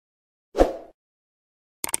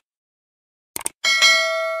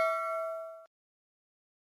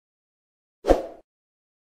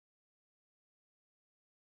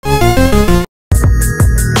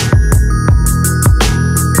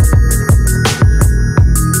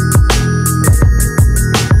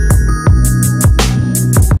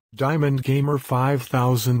Diamond Gamer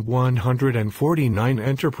 5149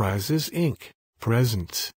 Enterprises Inc.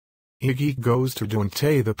 presents Iggy goes to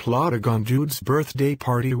Dontae the Plotagon dude's birthday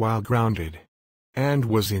party while grounded, and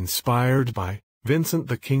was inspired by Vincent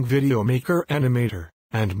the King video maker animator,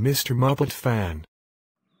 and Mr. Muppet fan.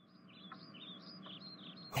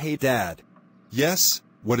 Hey Dad. Yes,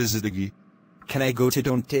 what is it, Iggy? Can I go to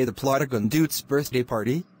Dontae the Plotagon dude's birthday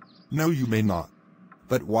party? No, you may not.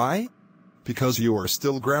 But why? Because you are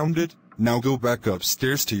still grounded. Now go back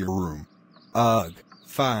upstairs to your room. Ugh,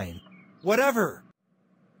 fine. Whatever.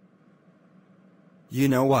 You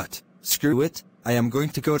know what? Screw it. I am going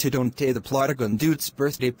to go to Dontae the Plotagon dude's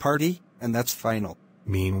birthday party, and that's final.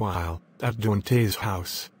 Meanwhile, at Dontae's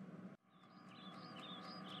house.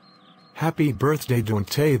 Happy birthday,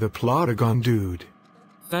 Dontae the Plotagon dude.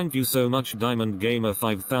 Thank you so much, Diamond Gamer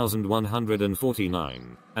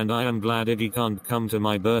 5149, and I am glad Iggy can't come to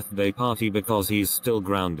my birthday party because he's still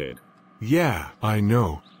grounded. Yeah, I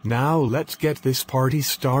know. Now let's get this party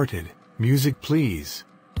started. Music please.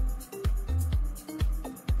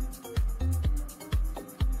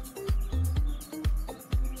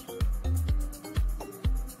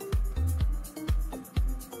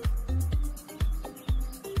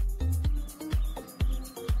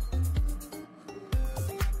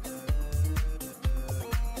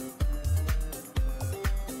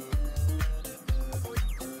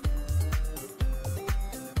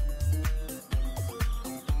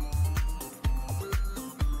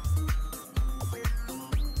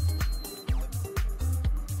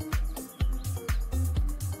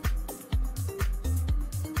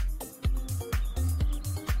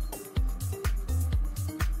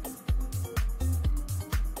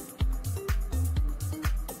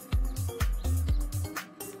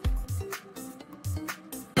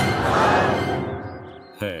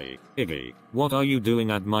 Hey, Iggy, what are you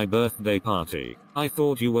doing at my birthday party? I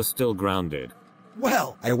thought you were still grounded.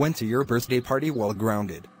 Well, I went to your birthday party while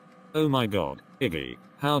grounded. Oh my god, Iggy,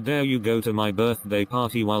 how dare you go to my birthday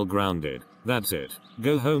party while grounded? That's it.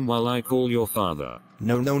 Go home while I call your father.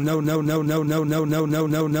 No. When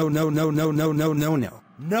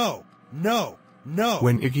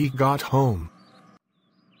Iggy got home.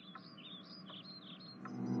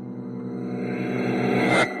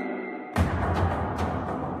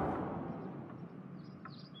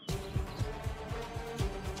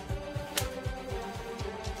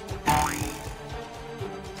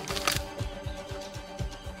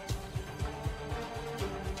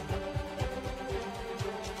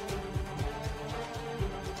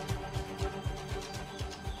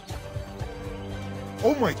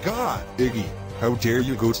 Oh my god! Iggy, how dare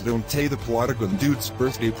you go to Dontae the Plotagon dude's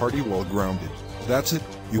birthday party while grounded? That's it.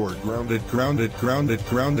 You are grounded. Grounded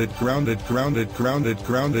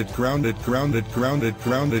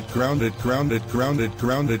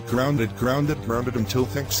until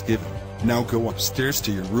Thanksgiving. Now go upstairs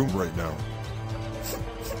to your room right now.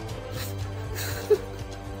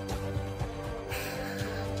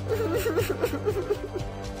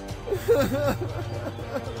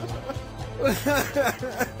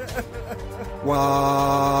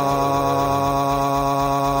 Wow.